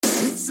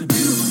It's a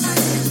beautiful night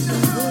in the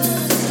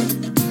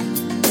hood.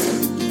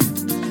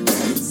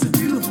 It's a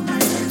beautiful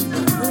night in the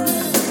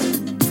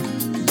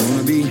hood.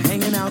 Gonna be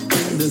hanging out in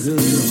the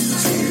hood.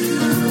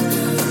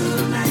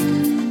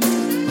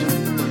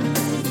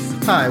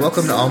 Hi,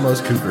 welcome to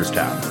Almost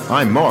Cooperstown.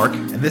 I'm Mark.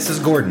 And this is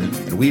Gordon,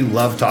 and we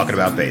love talking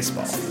about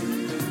baseball.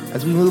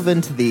 As we move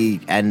into the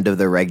end of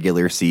the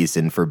regular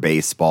season for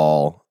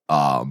baseball,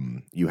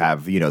 you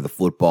have, the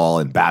football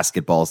and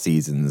basketball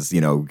seasons,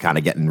 kind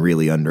of getting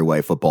really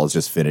underway. Football is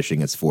just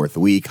finishing its fourth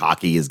week.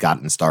 Hockey has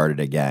gotten started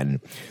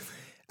again.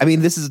 I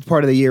mean, this is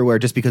part of the year where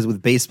just because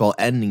with baseball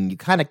ending, you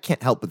kind of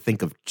can't help but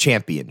think of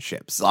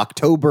championships.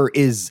 October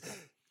is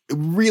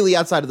really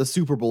outside of the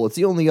Super Bowl. It's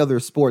the only other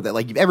sport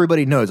that,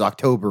 everybody knows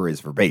October is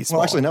for baseball.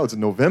 Well, actually, now it's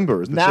in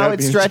November. Now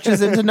it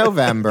stretches into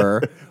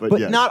November, but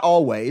yes. Not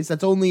always.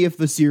 That's only if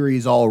the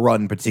series all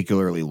run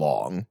particularly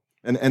long.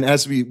 And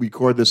as we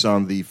record this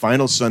on the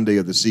final Sunday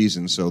of the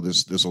season, so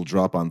this will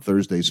drop on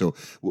Thursday. So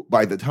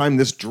by the time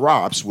this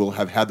drops, we'll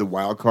have had the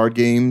wild card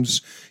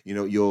games.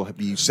 You'll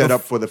be set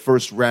up for the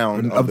first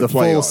round of the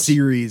full playoffs.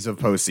 series of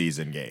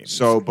postseason games.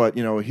 So, but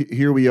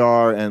here we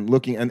are, and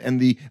looking and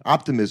the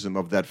optimism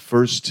of that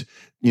first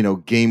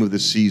game of the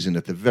season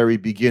at the very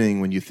beginning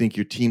when you think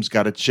your team's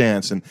got a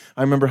chance. And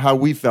I remember how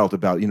we felt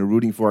about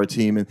rooting for our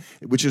team, and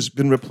which has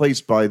been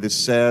replaced by this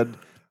sad.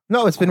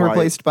 No, it's been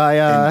replaced by,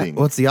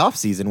 ending. It's the off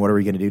season. What are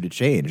we going to do to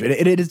change? And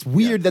it is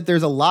weird that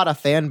there's a lot of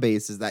fan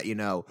bases that,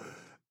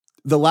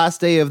 the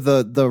last day of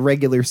the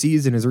regular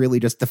season is really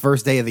just the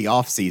first day of the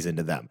off season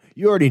to them.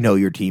 You already know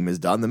your team is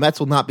done. The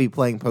Mets will not be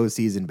playing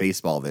postseason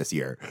baseball this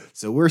year.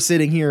 So we're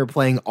sitting here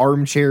playing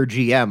armchair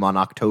GM on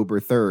October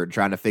 3rd,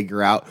 trying to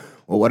figure out,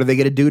 well, what are they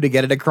going to do to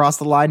get it across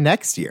the line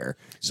next year?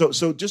 So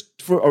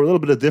just for a little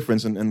bit of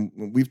difference, and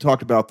we've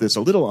talked about this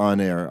a little on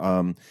air,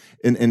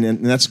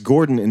 and that's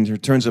Gordon in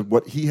terms of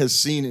what he has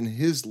seen in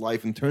his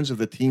life in terms of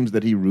the teams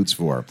that he roots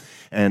for.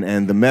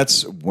 And the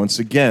Mets, once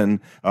again,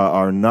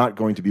 are not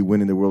going to be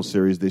winning the World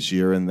Series this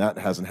year, and that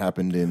hasn't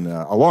happened in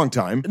a long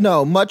time.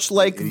 No, much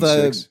like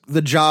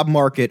the job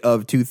market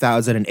of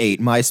 2008,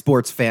 my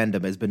sports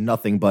fandom has been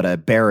nothing but a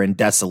barren,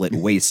 desolate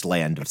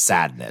wasteland of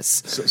sadness.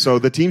 So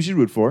the teams you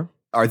root for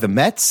are the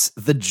Mets,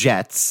 the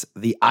Jets,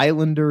 the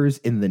Islanders,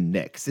 and the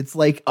Knicks. It's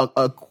like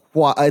a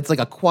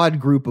quad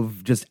group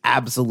of just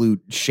absolute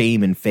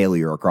shame and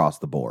failure across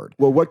the board.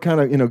 Well, what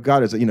kind of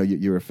God is it?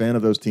 You're a fan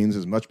of those teams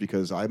as much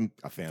because I'm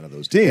a fan of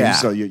those teams. Yeah.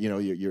 So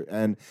you're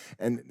and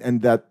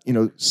that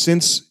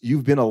since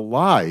you've been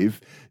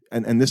alive.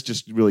 And this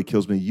just really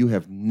kills me. You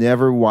have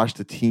never watched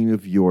a team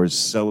of yours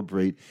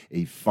celebrate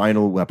a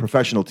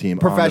professional team.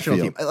 Professional on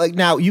the field. team. Like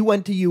now, you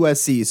went to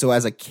USC, so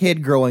as a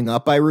kid growing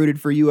up, I rooted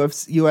for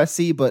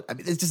USC, but I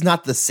mean, it's just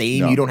not the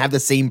same. No. You don't have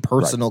the same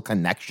personal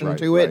connection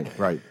to it.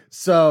 Right.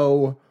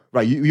 So.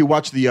 Right, you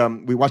watched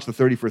we watched the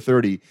 30 for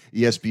 30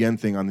 ESPN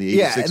thing on the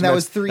 86 and that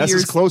was 3 That's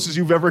years. as close as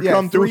you've ever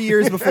come to 3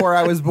 years before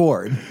I was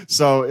born.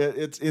 So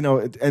it's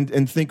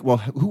and think, well,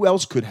 who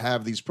else could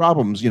have these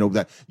problems?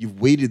 That you've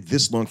waited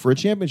this long for a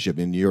championship,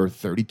 and you're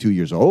 32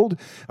 years old.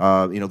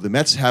 The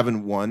Mets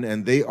haven't won,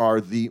 and they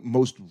are the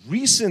most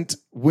recent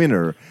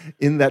winner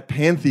in that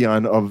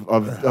pantheon of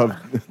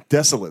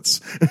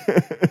desolates.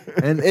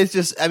 And it's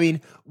just, I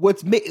mean,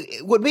 what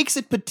makes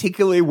it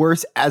particularly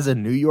worse as a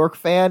New York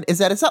fan is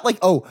that it's not like,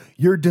 oh,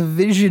 your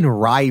division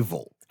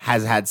rival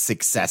has had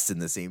success in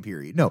the same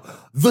period. No,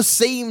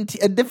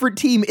 a different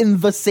team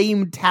in the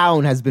same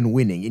town has been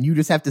winning, and you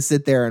just have to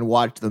sit there and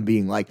watch them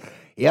being like,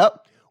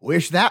 yep,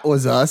 wish that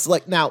was us.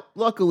 Like, now,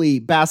 luckily,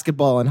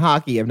 basketball and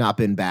hockey have not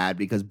been bad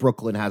because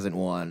Brooklyn hasn't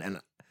won, and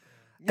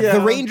the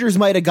Rangers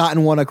might have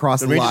gotten one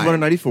across the line. The Rangers won in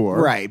 94.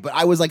 Right, but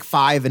I was like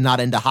 5 and not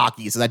into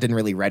hockey, so that didn't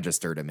really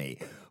register to me.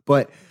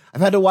 But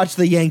I've had to watch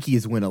the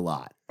Yankees win a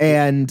lot.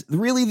 And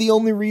really the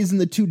only reason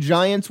the 2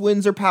 Giants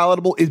wins are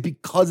palatable is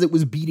because it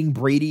was beating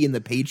Brady and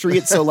the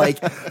Patriots. So like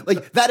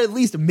that at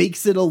least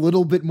makes it a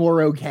little bit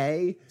more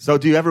okay. So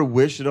do you ever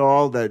wish at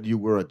all that you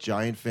were a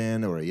Giant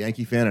fan or a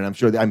Yankee fan? And I'm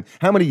sure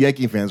how many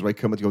Yankee fans might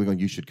come up to you going,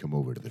 you should come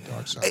over to the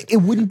dark side? It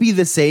wouldn't be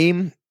the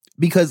same.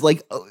 Because, the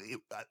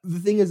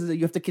thing is that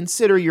you have to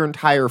consider your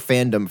entire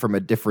fandom from a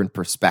different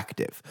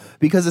perspective.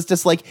 Because it's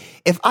just like,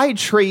 if I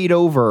trade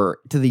over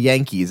to the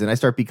Yankees and I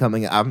start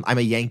becoming, I'm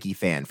a Yankee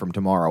fan from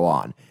tomorrow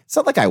on. It's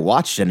not like I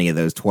watched any of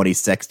those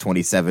 26,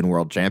 27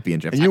 world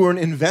championships. And you weren't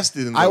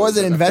invested in those. I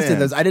wasn't invested in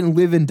those. I didn't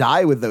live and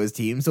die with those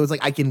teams. So it's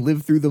like I can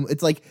live through them.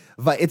 It's like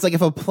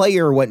if a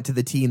player went to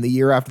the team the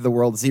year after the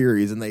World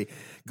Series and they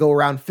go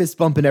around fist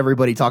bumping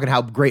everybody talking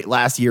how great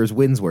last year's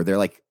wins were. They're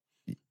like,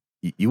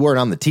 you weren't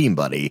on the team,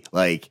 buddy.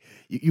 Like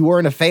you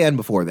weren't a fan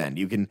before then.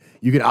 You can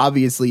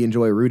obviously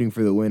enjoy rooting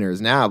for the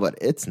winners now, but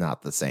it's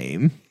not the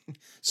same.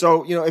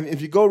 So, if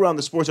you go around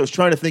the sports, I was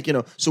trying to think,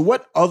 so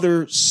what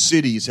other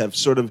cities have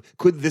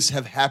could this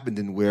have happened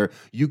in where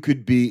you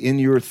could be in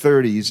your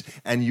 30s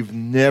and you've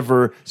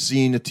never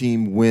seen a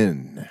team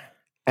win?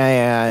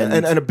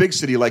 And a big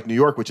city like New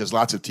York, which has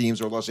lots of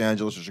teams, or Los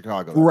Angeles or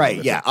Chicago.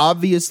 right, yeah.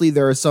 Obviously,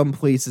 there are some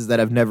places that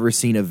have never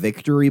seen a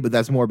victory, but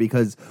that's more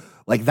because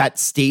like that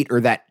state or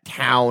that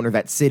town or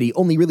that city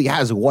only really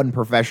has one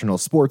professional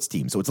sports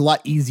team. So it's a lot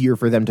easier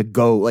for them to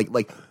go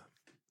like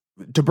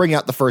to bring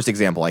out the first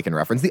example I can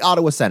reference, the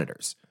Ottawa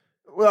Senators.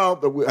 Well,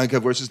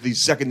 versus the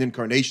second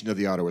incarnation of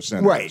the Ottawa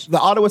Senators. Right. The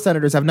Ottawa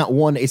Senators have not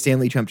won a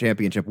Stanley Cup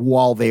championship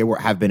while they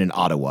have been in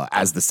Ottawa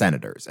as the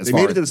Senators. They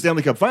made it to the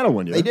Stanley Cup final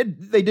one year.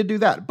 They did do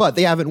that, but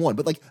they haven't won.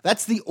 But like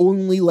that's the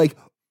only like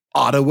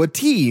Ottawa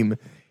team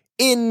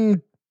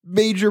in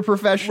major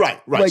professional.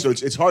 Right. Like, so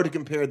it's hard to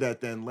compare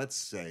that. Then let's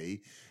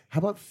say, how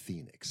about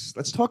Phoenix?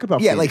 Let's talk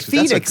about Phoenix. Like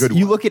Phoenix. That's a good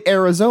you one. look at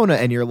Arizona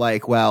and you're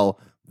like, well,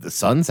 the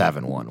Suns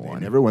haven't won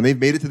one. Never won. They've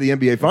made it to the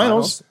NBA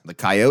Finals. The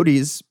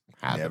Coyotes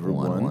haven't Never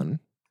won won. one.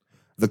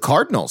 The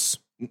Cardinals.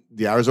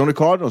 The Arizona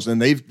Cardinals,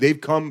 and they've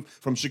come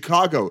from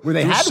Chicago, Where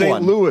they through had St.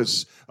 one.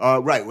 Louis,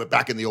 right? We're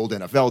back in the old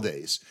NFL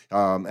days,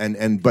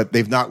 but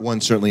they've not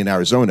won certainly in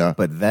Arizona.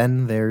 But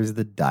then there's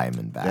the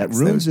Diamondbacks. That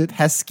ruins Those it.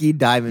 pesky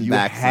Diamondbacks. You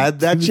had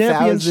that in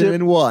championship.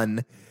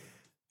 2001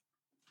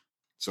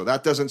 So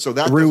that doesn't. So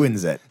that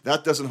ruins it.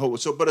 That doesn't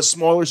hold. So, but a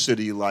smaller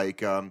city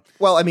like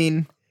Well, I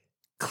mean,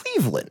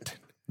 Cleveland,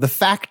 the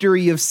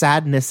factory of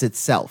sadness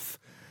itself.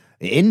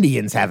 The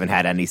Indians haven't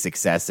had any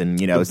success, and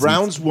the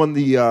Browns won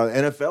the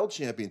NFL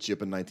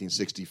championship in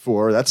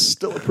 1964. That's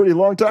still a pretty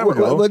long time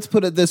ago. Let's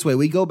put it this way: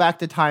 we go back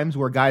to times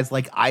where guys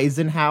like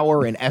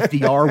Eisenhower and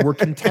FDR were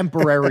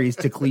contemporaries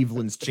to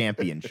Cleveland's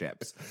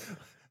championships.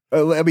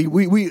 I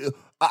mean,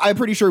 I'm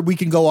pretty sure we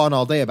can go on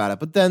all day about it,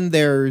 but then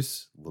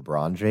there's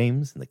LeBron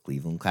James and the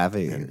Cleveland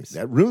Cavaliers.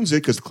 That ruins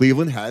it because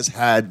Cleveland has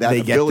had that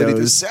ability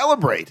to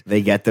celebrate.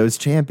 They get those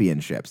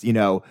championships. You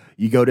know,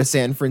 you go to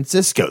San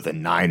Francisco, the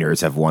Niners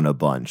have won a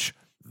bunch.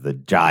 The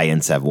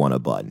Giants have won a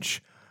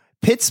bunch.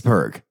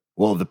 Pittsburgh,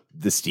 well, the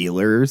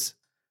Steelers,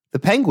 the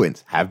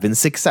Penguins have been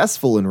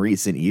successful in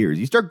recent years.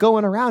 You start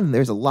going around and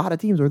there's a lot of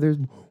teams where there's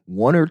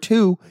one or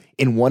two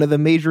in one of the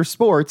major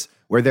sports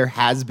where there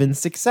has been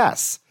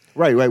success.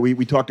 Right.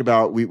 We talked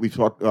about we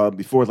talked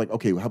before. Like,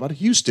 okay, how about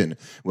Houston?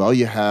 Well,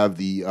 you have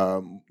the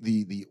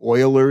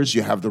Oilers,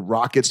 you have the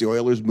Rockets. The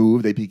Oilers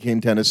moved; they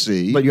became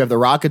Tennessee. But you have the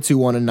Rockets who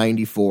won in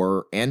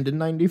 '94 and in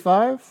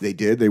 '95. They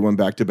did. They won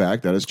back to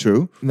back. That is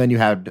true. And then you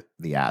had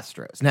the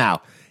Astros.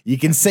 Now you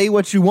can say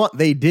what you want;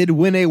 they did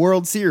win a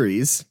World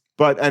Series.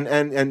 But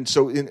and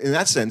so in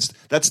that sense,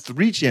 that's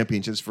 3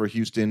 championships for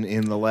Houston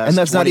in the last. And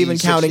that's not even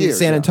counting years,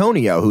 San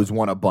Antonio, who's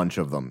won a bunch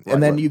of them.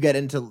 And then you get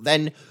into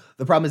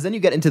the problem is then you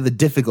get into the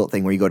difficult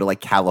thing where you go to like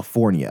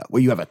California,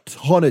 where you have a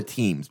ton of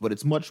teams, but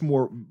it's much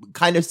more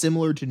kind of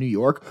similar to New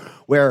York,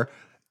 where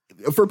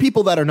for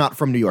people that are not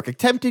from New York,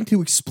 attempting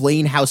to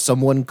explain how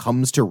someone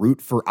comes to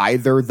root for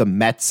either the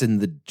Mets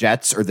and the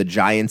Jets or the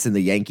Giants and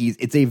the Yankees,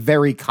 it's a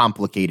very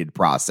complicated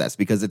process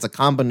because it's a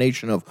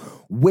combination of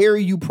where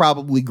you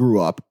probably grew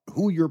up,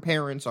 who your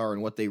parents are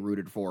and what they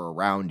rooted for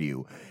around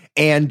you,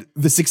 and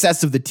the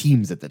success of the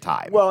teams at the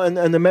time. Well,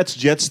 and the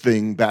Mets-Jets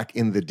thing back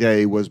in the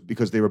day was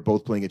because they were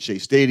both playing at Shea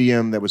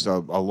Stadium. That was a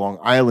Long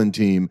Island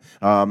team.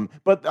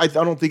 But I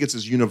don't think it's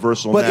as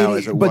universal now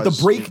as it was. But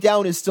the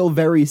breakdown is still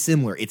very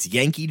similar. It's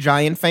Yankee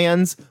Giant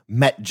fans,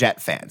 Met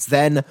Jet fans.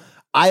 Then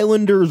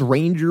Islanders,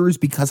 Rangers,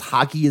 because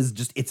hockey is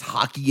just, it's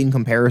hockey in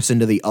comparison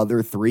to the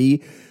other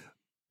 3.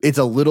 It's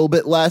a little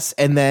bit less.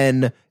 And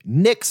then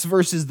Knicks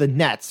versus the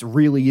Nets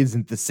really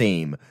isn't the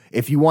same.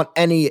 If you want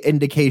any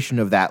indication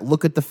of that,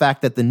 look at the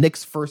fact that the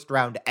Knicks' first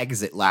round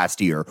exit last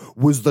year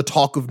was the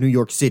talk of New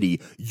York City.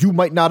 You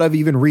might not have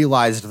even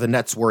realized the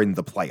Nets were in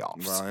the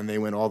playoffs. Well, and they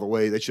went all the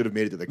way. They should have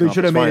made it to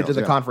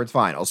the conference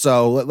finals.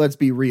 So let's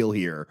be real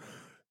here.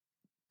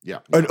 Yeah.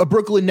 A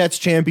Brooklyn Nets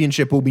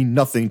championship will mean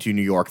nothing to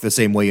New York the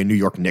same way a New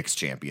York Knicks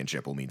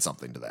championship will mean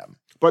something to them.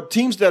 But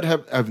teams that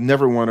have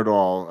never won at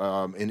all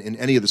in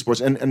any of the sports,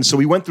 and so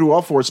we went through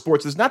all 4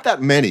 sports. There's not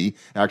that many,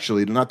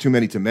 actually, not too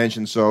many to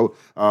mention. So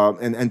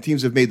and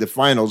teams have made the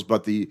finals,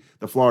 but the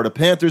Florida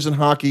Panthers in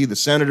hockey, the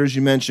Senators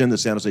you mentioned, the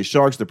San Jose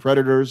Sharks, the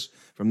Predators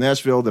from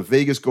Nashville, the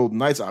Vegas Golden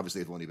Knights.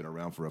 Obviously, they've only been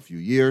around for a few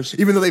years,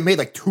 even though they've made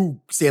like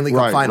 2 Stanley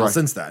Cup finals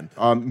since then.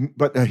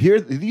 But here,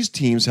 these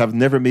teams have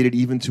never made it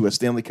even to a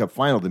Stanley Cup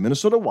final. The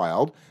Minnesota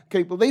Wild,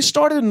 okay, well, they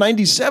started in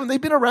 '97.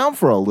 They've been around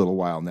for a little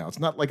while now. It's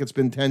not like it's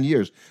been 10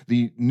 years.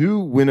 The new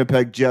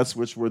Winnipeg Jets,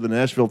 which were the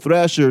Nashville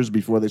Thrashers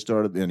before they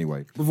started,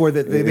 anyway. Before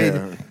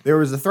there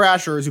was the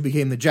Thrashers who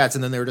became the Jets,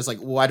 and then they were just like,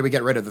 why do we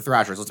get rid of the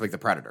Thrashers? Let's make the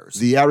Predators.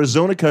 The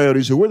Arizona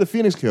Coyotes, who were the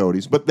Phoenix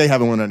Coyotes, but they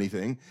haven't won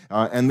anything,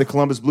 and the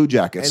Columbus Blue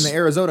Jackets. And the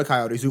Arizona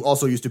Coyotes, who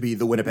also used to be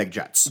the Winnipeg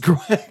Jets.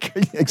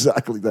 Correct.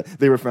 Exactly.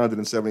 They were founded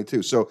in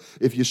 '72. So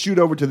if you shoot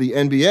over to the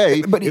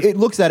NBA... But it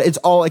looks at it, it's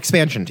all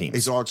expansion teams.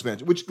 It's all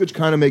expansion, which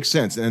kind of makes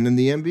sense. And in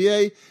the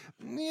NBA...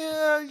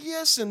 Yeah,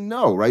 yes and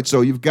no, right?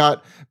 So you've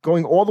got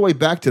going all the way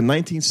back to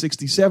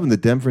 1967, the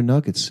Denver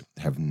Nuggets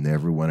have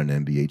never won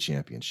an NBA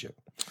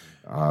championship.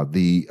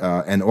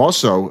 And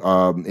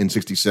also in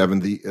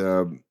 '67,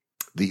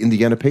 The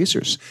Indiana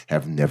Pacers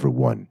have never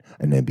won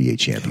an NBA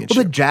championship.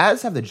 Well,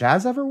 have the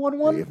Jazz ever won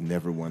one? They have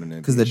never won an NBA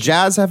Because the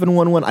Jazz haven't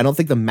won one. I don't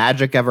think the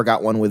Magic ever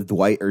got one with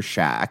Dwight or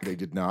Shaq. They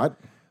did not.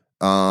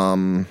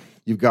 Um,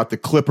 You've got the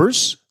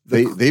Clippers.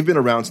 They've been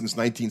around since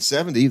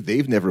 1970.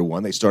 They've never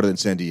won. They started in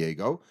San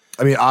Diego.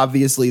 I mean,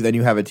 obviously, then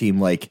you have a team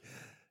like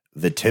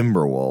the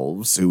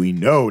Timberwolves, who we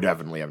know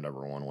definitely have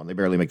never won one. They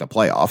barely make the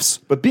playoffs.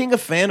 But being a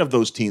fan of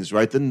those teams,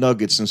 right? The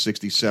Nuggets in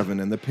 '67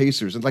 and the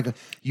Pacers, and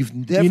you've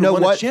never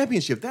won a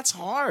championship. That's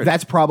hard.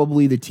 That's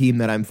probably the team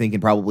that I'm thinking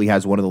probably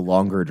has one of the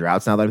longer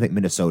droughts. Now that I think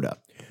Minnesota,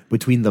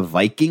 between the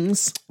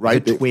Vikings,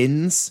 right, the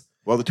Twins.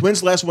 Well, the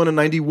Twins last won in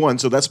 '91,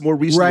 so that's more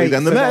recently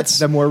than the Mets.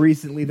 That's more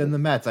recently than the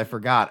Mets. I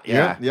forgot.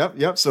 Yeah.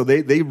 Yep. So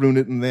they ruined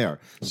it in there.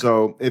 Okay.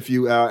 So if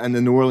you and the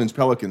New Orleans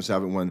Pelicans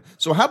haven't won.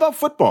 So how about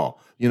football?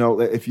 You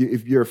know, if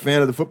you're a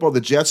fan of the football, the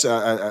Jets,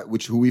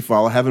 who we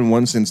follow, haven't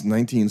won since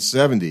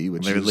 1970.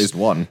 Which they've at least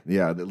won.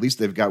 Yeah, at least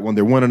they've got one.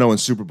 They're 1-0 in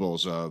Super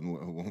Bowls.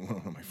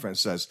 One of my friends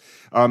says.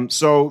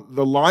 So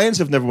the Lions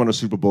have never won a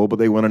Super Bowl, but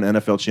they won an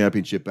NFL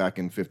championship back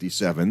in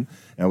 '57.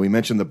 And we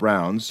mentioned the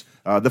Browns,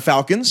 the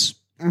Falcons.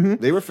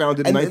 Mm-hmm. They were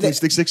founded in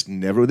 1966.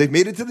 They've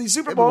made it to the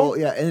Super Bowl.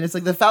 Yeah, and it's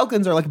like the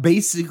Falcons are like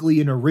basically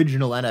an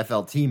original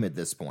NFL team at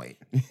this point.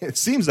 It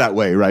seems that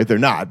way, right? They're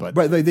not, but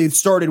they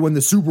started when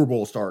the Super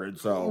Bowl started.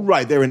 So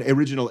right, they're an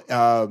original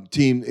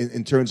team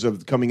in terms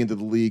of coming into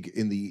the league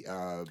in the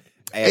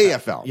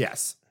AFL.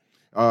 Yes.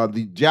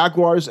 The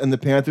Jaguars and the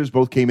Panthers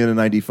both came in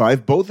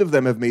 '95. Both of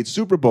them have made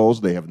Super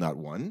Bowls. They have not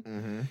won.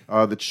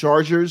 Mm-hmm. The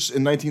Chargers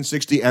in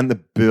 1960 and the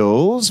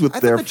Bills with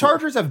the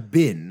Chargers have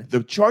been.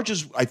 The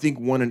Chargers, I think,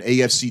 won an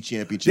AFC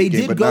championship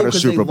game, but not a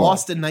Super Bowl. They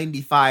lost in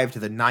 '95 to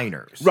the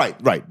Niners. Right.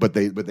 But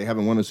they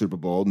haven't won a Super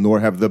Bowl,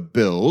 nor have the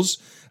Bills.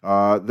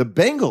 The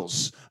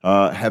Bengals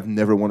have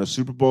never won a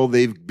Super Bowl.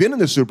 They've been in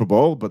the Super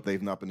Bowl, but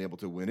they've not been able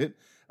to win it.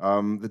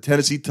 The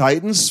Tennessee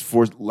Titans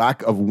for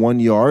lack of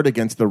 1 yard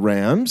against the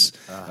Rams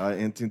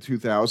in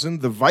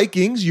 2000. The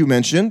Vikings, you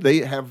mentioned, they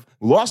have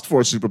lost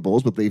 4 Super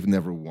Bowls, but they've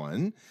never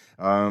won.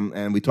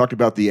 And we talked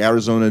about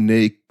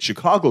the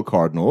Chicago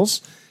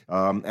Cardinals.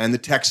 And the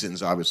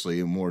Texans, obviously,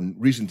 a more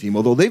recent team,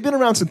 although they've been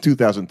around since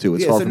 2002.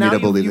 It's hard for me to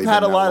believe you've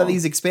had a lot of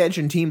these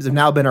expansion teams have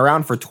now been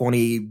around for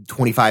 20,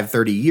 25,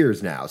 30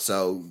 years now.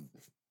 So,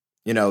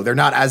 you know, they're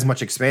not as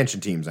much expansion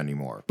teams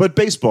anymore. But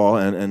baseball,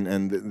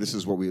 and this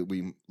is what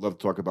we love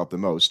to talk about the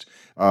most,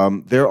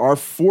 there are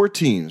 4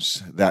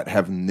 teams that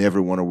have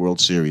never won a World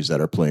Series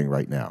that are playing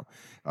right now.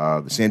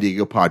 The San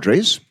Diego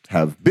Padres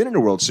have been in a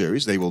World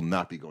Series. They will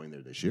not be going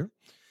there this year.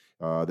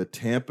 The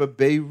Tampa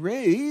Bay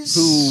Rays,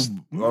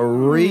 who are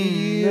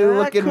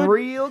looking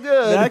real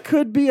good. That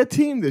could be a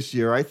team this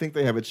year. I think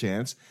they have a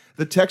chance.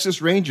 The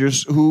Texas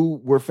Rangers,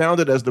 who were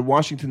founded as the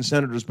Washington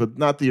Senators, but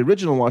not the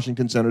original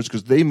Washington Senators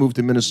because they moved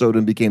to Minnesota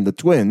and became the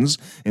Twins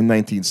in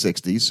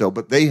 1960.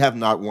 But they have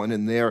not won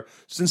in there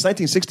since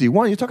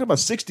 1961. You're talking about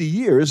 60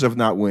 years of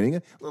not winning.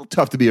 A little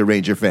tough to be a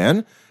Ranger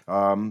fan.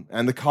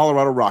 And the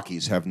Colorado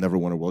Rockies have never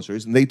won a World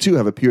Series, and they too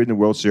have appeared in the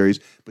World Series.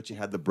 But you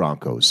had the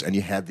Broncos, and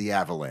you had the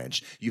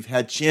Avalanche. You've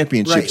had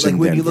championships. Right, like in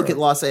when Denver. you look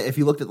at if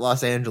you looked at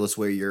Los Angeles,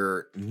 where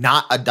you're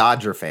not a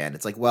Dodger fan,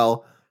 it's like,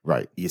 well,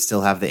 right, you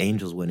still have the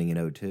Angels winning in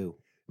 2002.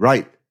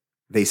 Right,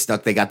 they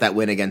got that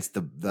win against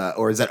the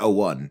or is that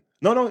 2001?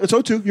 No, it's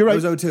 2002. You're right. It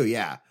was 2002.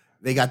 Yeah.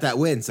 They got that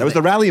win. So that was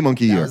the Rally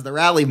Monkey year. That was the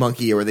Rally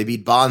Monkey year where they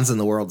beat Bonds in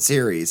the World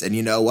Series. And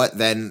you know what?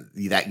 Then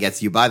that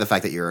gets you by the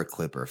fact that you're a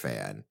Clipper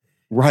fan.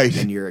 Right.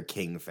 And you're a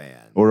King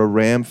fan. Or a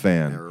Ram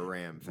fan. Or a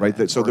Ram fan.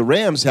 Right. So the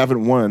Rams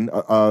haven't won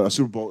a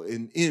Super Bowl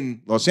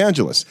in Los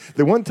Angeles.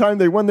 The one time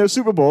they won their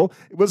Super Bowl,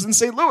 it was in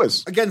St.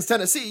 Louis. Against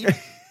Tennessee.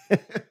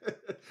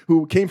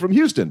 Who came from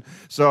Houston.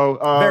 So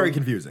very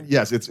confusing.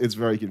 Yes, it's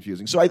very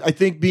confusing. So I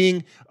think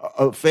being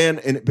a fan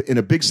in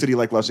a big city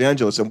like Los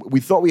Angeles, and we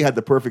thought we had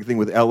the perfect thing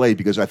with LA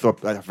because I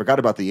forgot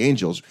about the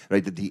Angels,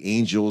 right? That the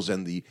Angels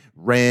and the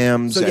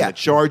Rams and the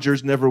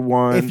Chargers never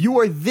won. If you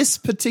are this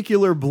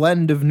particular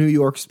blend of New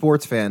York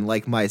sports fan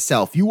like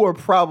myself, you are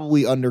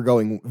probably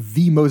undergoing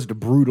the most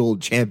brutal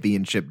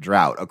championship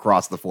drought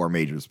across the 4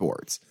 major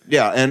sports.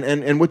 Yeah,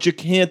 and what you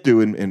can't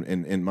do,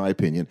 in my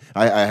opinion,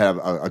 I have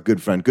a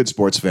good friend, good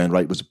sports fan,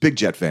 right? Was a big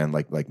Jet fan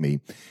like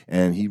me,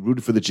 and he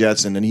rooted for the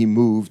Jets, and then he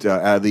moved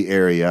out of the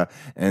area,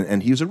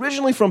 and he was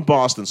originally from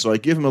Boston, so I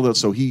give him a little.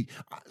 So he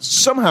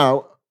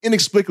somehow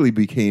inexplicably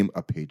became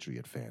a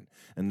Patriot fan,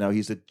 and now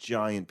he's a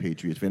giant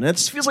Patriot fan. And it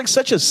feels like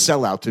such a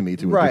sellout to me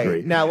to a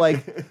degree. Now,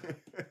 like.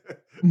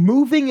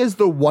 Moving is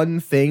the one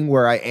thing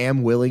where I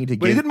am willing to give.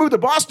 But he didn't move to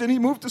Boston. He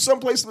moved to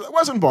someplace that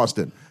wasn't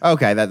Boston.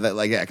 Okay,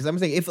 because I'm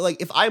saying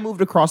if I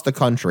moved across the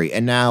country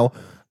and now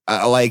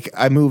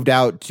I moved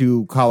out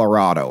to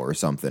Colorado or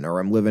something, or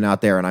I'm living out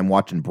there and I'm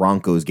watching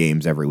Broncos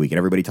games every week and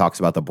everybody talks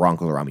about the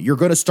Broncos around me, you're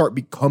going to start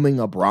becoming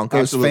a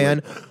Broncos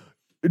fan.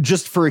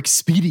 Just for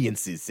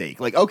expediency's sake.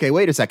 Like, okay,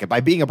 wait a second. By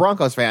being a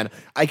Broncos fan,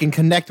 I can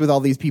connect with all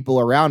these people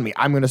around me.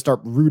 I'm going to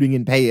start rooting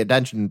and pay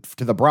attention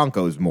to the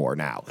Broncos more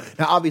now.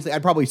 Now, obviously,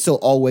 I'd probably still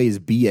always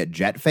be a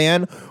Jet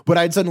fan, but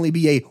I'd suddenly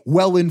be a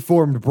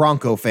well-informed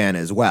Bronco fan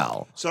as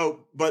well.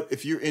 So but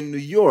if you're in New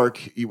York,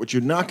 what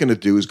you're not going to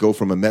do is go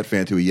from a Met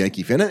fan to a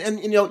Yankee fan. And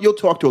you know, you'll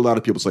talk to a lot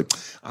of people. It's like,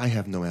 I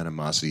have no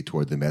animosity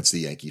toward the Mets, the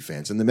Yankee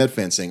fans. And the Met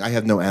fans saying, I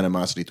have no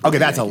animosity toward Okay,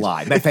 the that's Yankees. a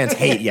lie. Met fans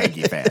hate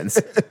Yankee fans.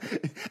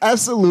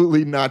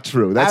 Absolutely not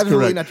true. That's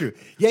Absolutely correct. not true.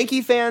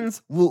 Yankee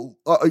fans will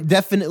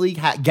definitely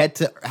get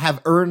to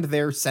have earned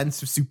their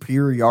sense of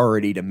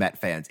superiority to Met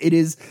fans. It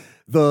is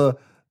the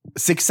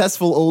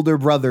successful older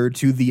brother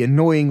to the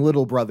annoying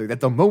little brother that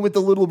the moment the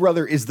little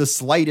brother is the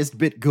slightest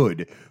bit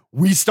good,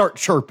 we start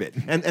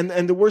chirping.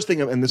 And the worst thing,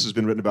 and this has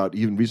been written about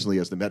even recently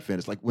as the Met fan,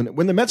 is like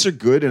when the Mets are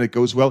good and it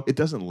goes well, it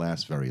doesn't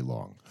last very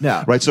long.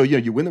 No. Right? So,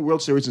 you win the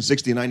World Series in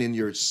 69 in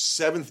your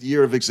 7th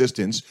year of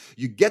existence.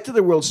 You get to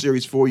the World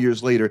Series 4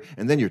 years later,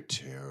 and then you're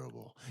terrible.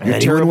 And You're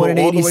then you win terrible one in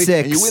all the way,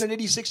 86. and you win in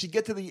 86, you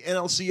get to the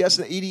NLCS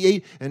in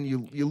 88, and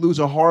you lose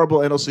a horrible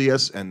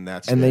NLCS, and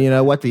that's And it. then, you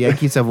know what? The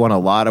Yankees have won a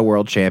lot of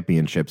world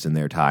championships in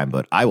their time,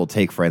 but I will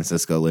take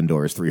Francisco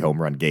Lindor's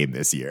 3-home run game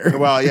this year.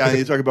 Well, yeah, and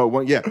you talk about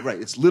one. Yeah, right.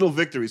 It's little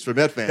victories for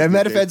Met fans. And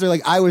Met these days. fans are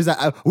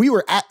like, we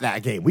were at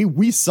that game.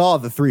 We saw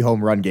the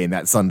 3-home run game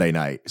that Sunday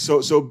night.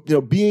 So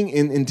being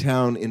in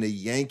town in a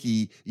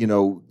Yankee,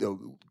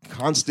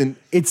 constant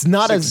It's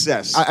not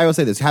success. I will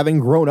say this, having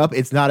grown up,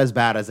 it's not as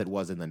bad as it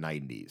was in the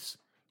 90s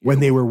when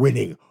they were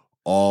winning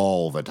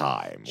all the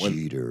time.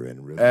 Jeter and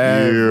Every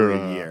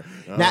Rivera. year.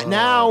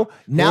 Now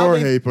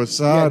Jorge they-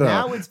 Posada.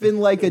 now it's been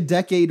like a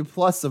decade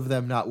plus of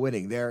them not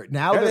winning. They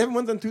haven't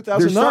won since they're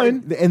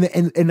 2009.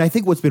 starting, and I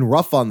think what's been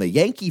rough on the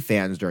Yankee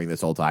fans during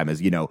this whole time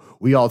is,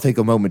 we all take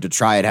a moment to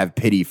try and have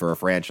pity for a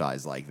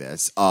franchise like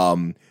this.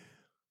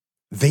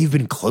 They've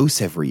been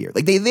close every year.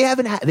 Like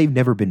they've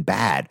never been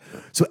bad.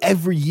 So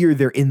every year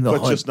they're in the But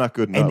hunt. just not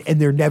good enough.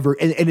 And they're never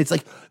and it's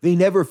like they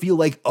never feel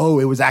like, oh,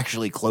 it was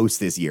actually close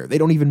this year. They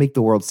don't even make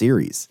the World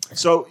Series.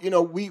 So,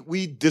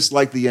 we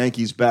disliked the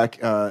Yankees back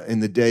in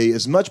the day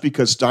as much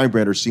because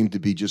Steinbrenner seemed to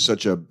be just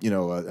such an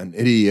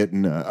idiot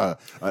and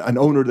an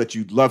owner that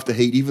you'd love to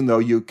hate, even though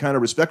you kind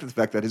of respected the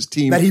fact that his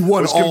team That he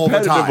won was all the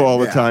competitive time. all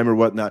the Yeah. time or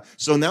whatnot.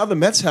 So now the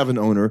Mets have an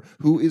owner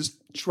who is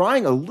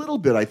trying a little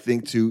bit, I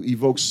think, to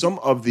evoke some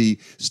of the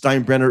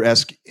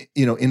Steinbrenner-esque,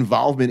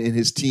 involvement in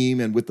his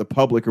team and with the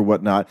public or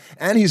whatnot.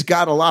 And he's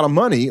got a lot of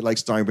money, like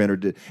Steinbrenner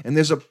did. And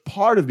there's a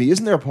part of me,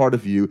 isn't there a part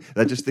of you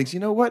that just thinks, you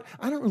know what?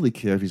 I don't really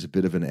care if he's a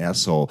bit of an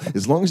asshole,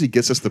 as long as he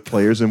gets us the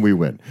players and we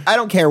win. I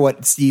don't care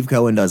what Steve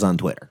Cohen does on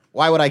Twitter.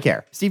 Why would I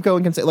care? Steve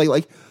Cohen can say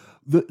like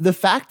the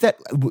fact that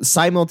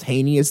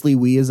simultaneously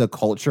we as a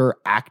culture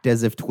act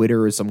as if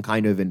Twitter is some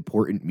kind of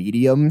important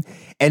medium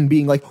and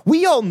being like,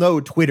 we all know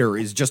Twitter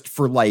is just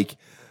for like,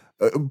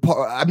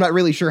 I'm not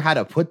really sure how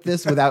to put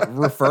this without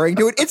referring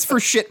to it. It's for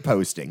shit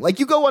posting. Like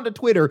you go onto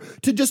Twitter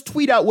to just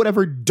tweet out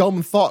whatever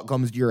dumb thought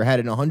comes to your head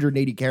in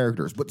 180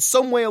 characters. But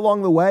some way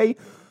along the way,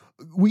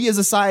 we as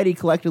a society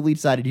collectively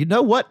decided, you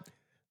know what?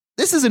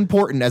 This is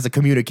important as a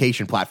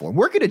communication platform.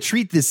 We're going to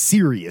treat this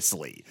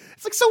seriously.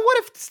 It's like, so what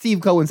if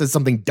Steve Cohen says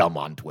something dumb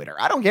on Twitter?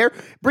 I don't care.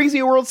 Brings me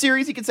a World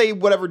Series. He can say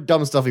whatever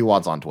dumb stuff he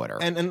wants on Twitter.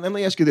 And let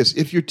me ask you this.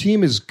 If your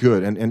team is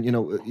good, and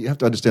you have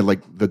to understand, like,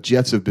 the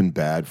Jets have been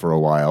bad for a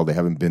while. They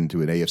haven't been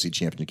to an AFC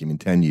championship game in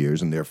 10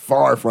 years, and they're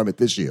far from it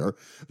this year.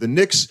 The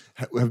Knicks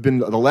have been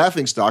the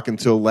laughingstock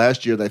until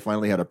last year. They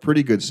finally had a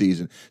pretty good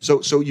season.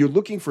 So you're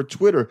looking for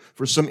Twitter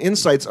for some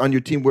insights on your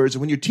team, whereas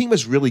when your team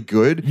is really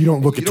good, You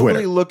don't look at You don't Twitter.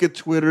 really look at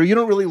Twitter. You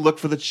don't really look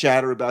for the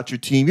chatter about your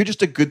team. You're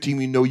just a good team.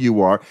 You know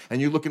you are,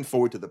 and you're looking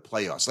forward to the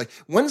playoffs. Like,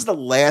 when's the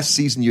last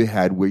season you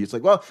had where it's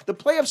like, well, the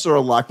playoffs are a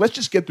lock. Let's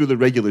just get through the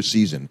regular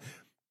season.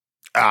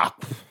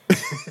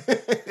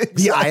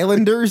 The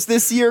Islanders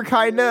this year,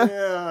 kind of.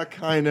 Yeah,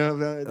 kind of.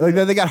 Like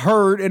they got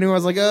hurt, and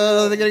everyone's like,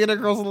 oh, they're going to get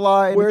across the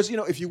line. Whereas,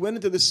 if you went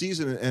into the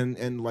season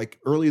and like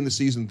early in the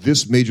season,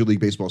 this Major League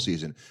Baseball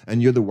season,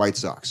 and you're the White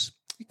Sox,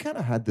 you kind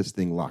of had this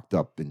thing locked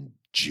up in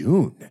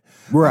June.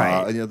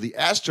 Right. The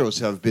Astros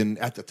have been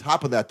at the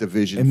top of that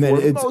division And then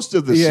for it's- most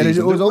of the yeah, and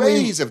season. it was The only-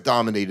 Rays have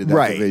dominated that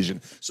Right. division.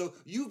 So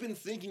you've been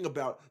thinking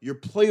about your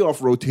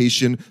playoff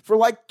rotation for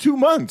like 2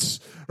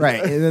 months.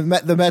 Right. And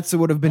the Mets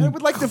would have been I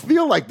would like to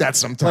feel like that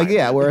sometimes. like,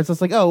 yeah, where it's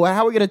just like, oh,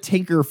 how are we going to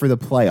tinker for the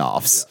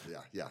playoffs?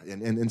 Yeah.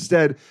 And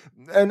instead,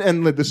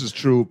 and this is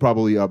true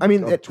probably of, I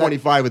mean, of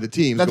 25 of the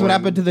teams. That's what going-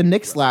 happened to the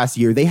Knicks last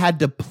year. They had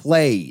to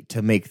play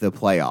to make the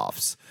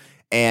playoffs.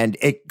 And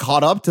it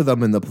caught up to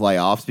them in the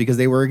playoffs because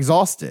they were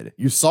exhausted.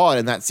 You saw it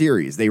in that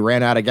series. They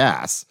ran out of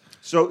gas.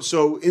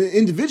 So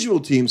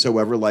individual teams,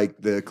 however, like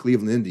the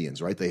Cleveland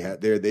Indians, right? They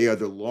are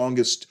the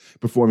longest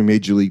performing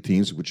major league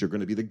teams, which are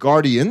going to be the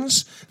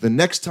Guardians. The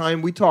next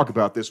time we talk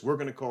about this, we're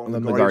going to call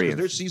them the Guardians. 'Cause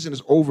their season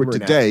is over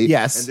today.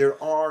 Yes. And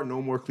there are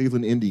no more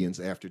Cleveland Indians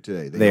after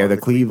today. They are the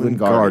Cleveland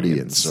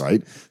Guardians.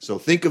 right? So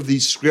think of the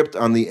script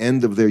on the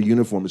end of their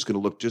uniform. It's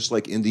going to look just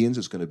like Indians.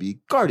 It's going to be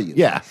Guardians.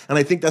 Yeah. And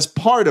I think that's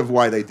part of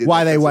why they did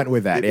Why that. they That's went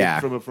with that, yeah.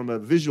 From a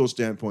visual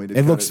standpoint,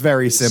 It looks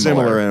very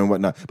similar. and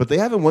whatnot. But they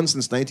haven't won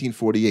since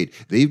 1948.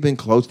 They've been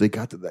close. They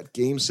got to that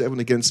Game 7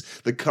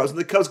 against the Cubs, and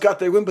the Cubs got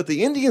their win, but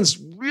the Indians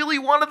really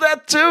wanted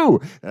that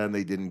too, and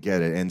they didn't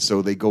get it. And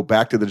so they go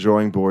back to the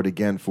drawing board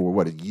again for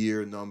what, a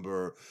year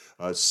number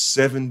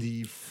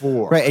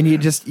 74. Right,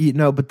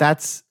 and but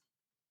that's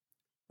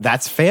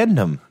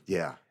fandom.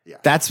 Yeah.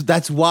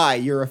 That's why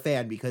you're a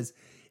fan, because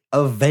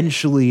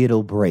eventually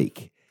it'll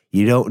break.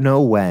 You don't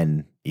know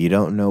when, you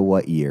don't know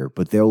what year,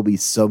 but there will be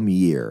some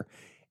year.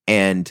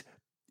 And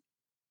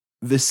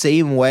the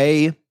same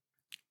way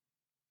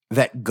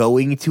that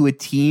going to a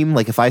team,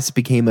 like if I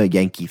became a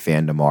Yankee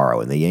fan tomorrow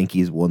and the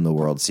Yankees won the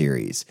World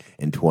Series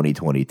in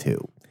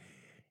 2022,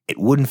 it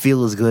wouldn't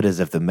feel as good as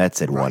if the Mets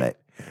had won it.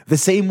 The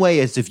same way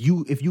as if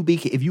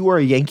you were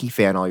a Yankee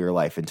fan all your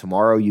life and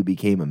tomorrow you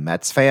became a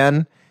Mets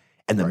fan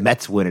and the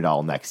Mets win it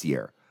all next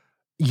year.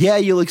 Yeah,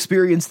 you'll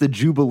experience the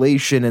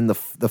jubilation and the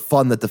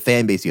fun that the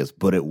fan base feels,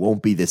 but it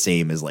won't be the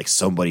same as like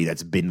somebody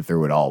that's been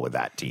through it all with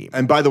that team.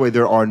 And by the way,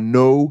 there are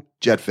no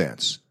Jet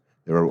fans.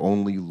 There are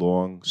only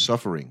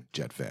long-suffering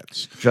Jet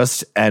fans.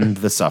 Just end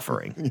the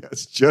suffering.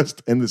 Yes,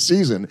 just end the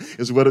season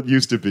is what it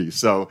used to be.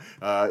 So,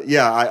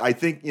 I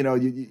think,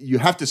 you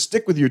have to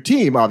stick with your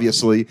team,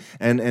 obviously.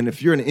 And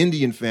if you're an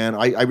Indian fan,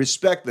 I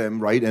respect them,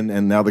 right?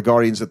 And now the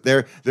Guardians, that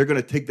they're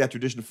going to take that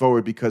tradition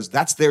forward because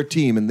that's their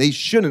team, and they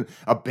shouldn't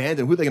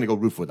abandon. Who are they going to go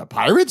root for? The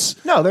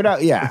Pirates? No, they're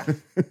not. Yeah.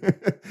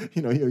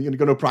 You're going to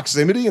go to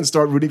proximity and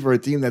start rooting for a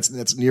team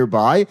that's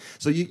nearby.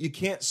 So you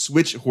can't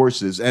switch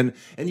horses. And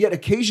yet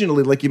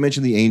occasionally, like you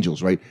mentioned, the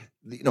Angels, right?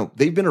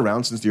 They've been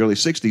around since the early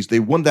 60s. They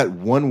won that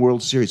one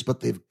World Series, but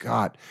they've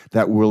got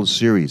that World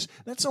Series.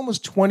 That's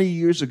almost 20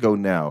 years ago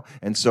now.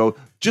 And so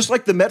just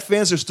like the Met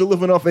fans are still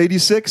living off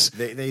 86,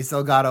 they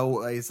still got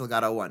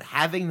a one.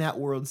 Having that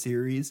World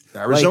Series.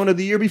 Arizona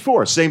the year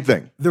before, same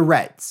thing. The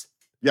Reds.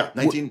 Yeah,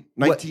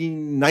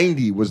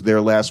 1990 was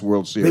their last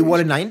World Series. They won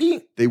in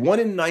 90? They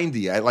won in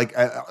 90.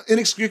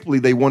 Inexplicably,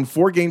 they won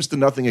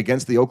 4-0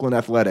 against the Oakland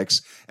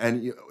Athletics.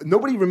 And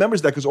nobody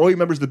remembers that because all you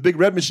remember is the Big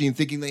Red Machine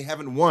thinking they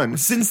haven't won.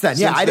 Since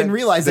then. I didn't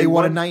realize they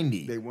won in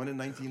 90. They won in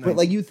 1990.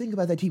 But you think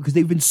about that team because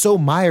they've been so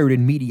mired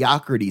in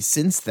mediocrity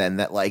since then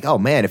that oh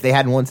man, if they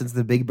hadn't won since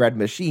the Big Red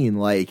Machine,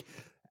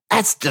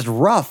 that's just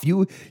rough.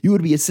 You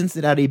would be a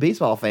Cincinnati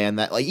baseball fan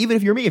that even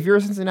if you're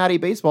a Cincinnati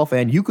baseball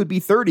fan, you could be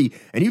 30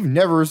 and you've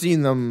never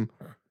seen them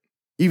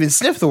even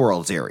sniff the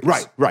World Series.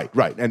 Right.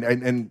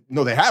 And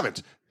no, they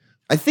haven't.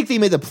 I think they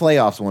made the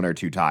playoffs 1 or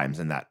 2 times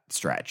in that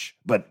stretch,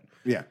 but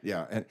yeah.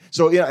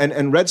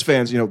 And Reds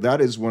fans, that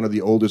is one of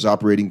the oldest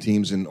operating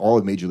teams in all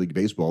of Major League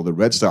Baseball, the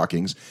Red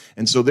Stockings.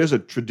 And so there's a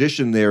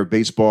tradition there of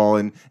baseball.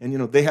 And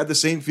they had the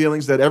same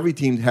feelings that every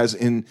team has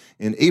in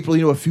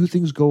April. A few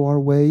things go our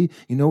way.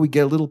 We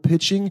get a little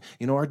pitching.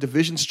 Our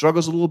division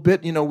struggles a little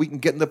bit. We can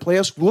get in the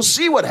playoffs. We'll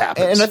see what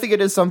happens. And I think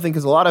it is something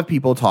because a lot of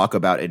people talk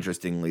about,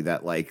 interestingly,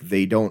 that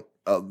they don't.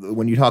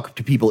 When you talk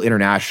to people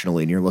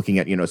internationally and you're looking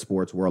at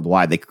sports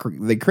worldwide,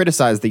 they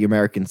criticize the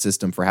American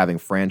system for having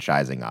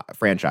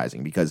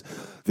franchising because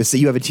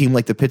you have a team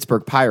like the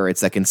Pittsburgh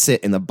Pirates that can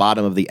sit in the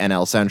bottom of the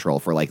NL Central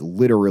for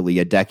literally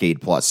a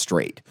decade plus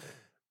straight.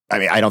 I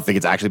mean, I don't think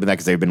it's actually been that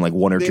because they've been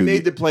 1 or 2. They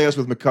made the playoffs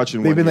with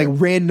McCutchen. They've been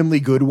randomly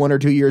good 1 or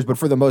 2 years, but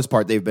for the most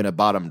part, they've been a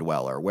bottom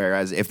dweller.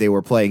 Whereas if they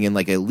were playing in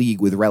a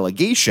league with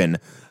relegation,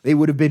 they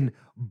would have been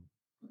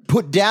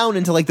put down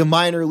into the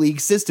minor league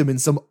system and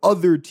some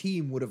other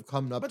team would have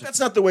come up. But that's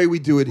not the way we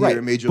do it here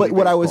in Major League Baseball. But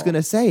what I was going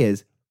to say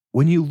is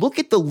when you look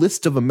at the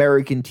list of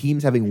American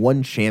teams having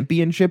won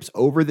championships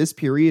over this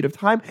period of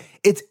time,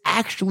 it's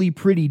actually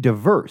pretty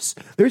diverse.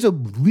 There's a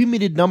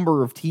limited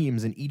number of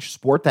teams in each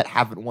sport that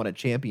haven't won a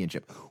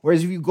championship.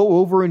 Whereas if you go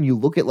over and you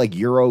look at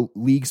Euro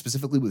League,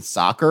 specifically with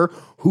soccer,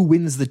 who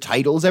wins the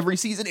titles every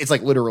season, it's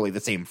literally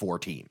the same 4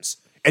 teams.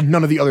 And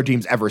none of the other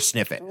teams ever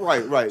sniff it.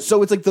 Right.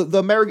 So it's the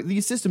American,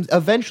 these systems,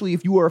 eventually,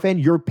 if you are a fan,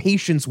 your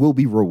patience will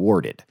be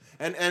rewarded.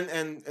 And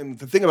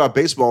the thing about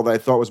baseball that I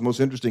thought was most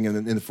interesting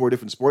in the 4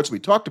 different sports we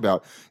talked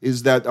about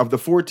is that of the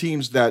 4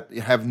 teams that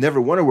have never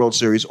won a World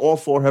Series, all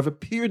 4 have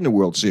appeared in the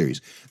World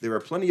Series. There are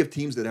plenty of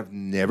teams that have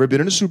never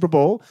been in a Super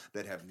Bowl,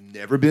 that have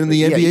never been in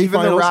the NBA even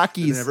Finals, the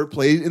Rockies never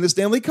played in the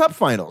Stanley Cup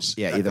Finals.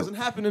 Yeah, that doesn't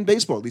happen in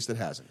baseball. At least it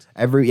hasn't.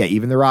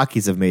 Even the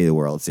Rockies have made the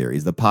World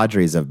Series. The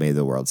Padres have made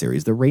the World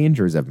Series. The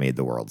Rangers have made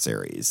the World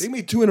Series. They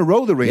made 2 in a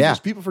row. The Rangers. Yeah.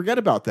 People forget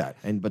about that.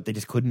 But they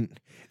just couldn't.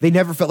 They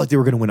never felt like they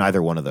were going to win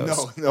either one of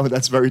those. No,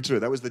 that's very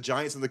true. That was the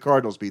Giants and the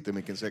Cardinals beat them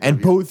in consecutive.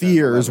 And both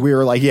years we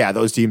were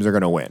those teams are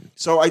going to win.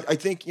 So I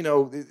think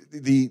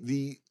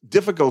the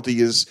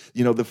difficulty is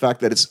the fact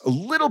that it's a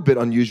little bit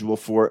unusual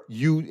for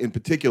you in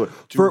particular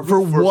to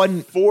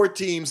for 4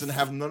 teams and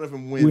have none of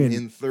them win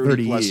in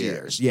 30 plus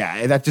years.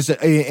 Yeah, that's just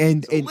a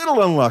little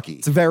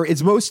unlucky.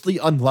 It's mostly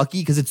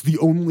unlucky because it's the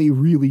only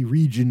really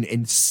region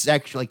and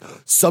section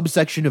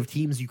subsection of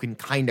teams you can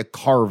kind of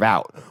carve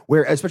out,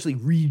 where especially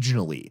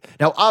regionally.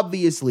 Now,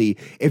 obviously,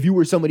 if you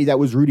were somebody that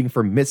was rooting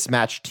for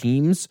mismatched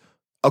teams,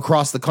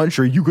 across the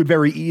country, you could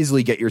very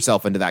easily get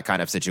yourself into that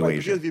kind of Right,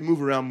 situation. if you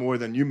move around more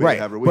than you may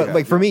have or we But have,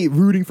 like for me,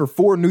 rooting for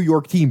 4 New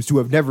York teams who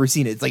have never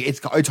seen it, it's like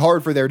it's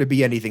hard for there to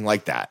be anything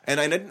like that. And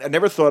I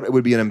never thought it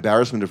would be an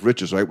embarrassment of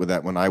riches, right? With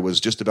that, when I was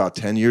just about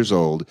 10 years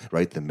old,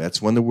 right? The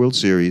Mets won the World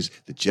Series,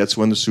 the Jets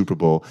won the Super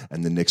Bowl,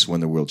 and the Knicks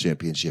won the World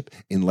Championship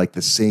in like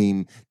the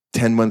same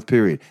 10-month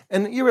period.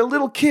 And you're a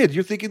little kid.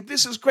 You're thinking,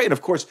 this is great. And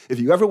of course, if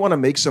you ever want to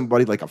make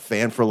somebody like a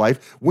fan for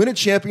life, win a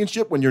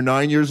championship when you're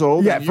 9 years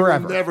old. Yeah, you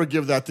forever. will never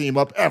give that team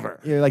up, ever.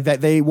 You're like that.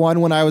 They won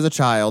when I was a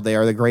child. They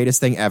are the greatest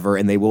thing ever,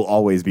 and they will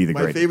always be the My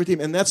greatest. favorite team.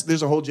 And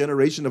there's a whole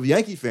generation of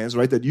Yankee fans,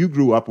 right, that you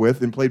grew up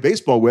with and played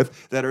baseball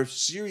with that are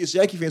serious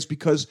Yankee fans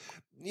because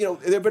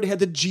everybody had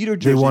the Jeter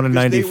jersey. They won in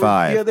because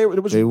 95.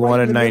 It was They right won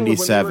in in the middle of when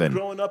they 97. were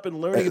growing up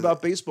and learning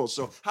about baseball.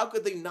 So how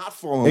could they not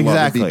fall in love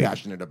Exactly. and be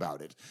passionate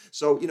about it?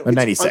 So it's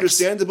 96.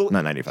 understandable.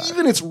 Not 95.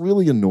 Even it's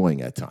really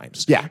annoying at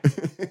times. Yeah.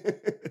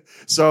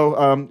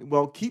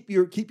 So keep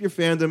your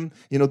fandom.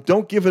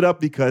 Don't give it up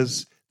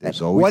because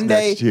there's always One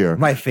day, next year.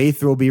 my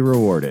faith will be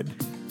rewarded.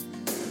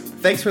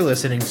 Thanks for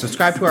listening.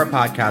 Subscribe to our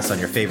podcast on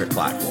your favorite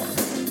platform.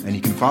 And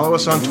you can follow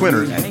us on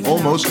Twitter at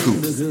Almost Cool.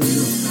 The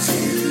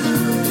good.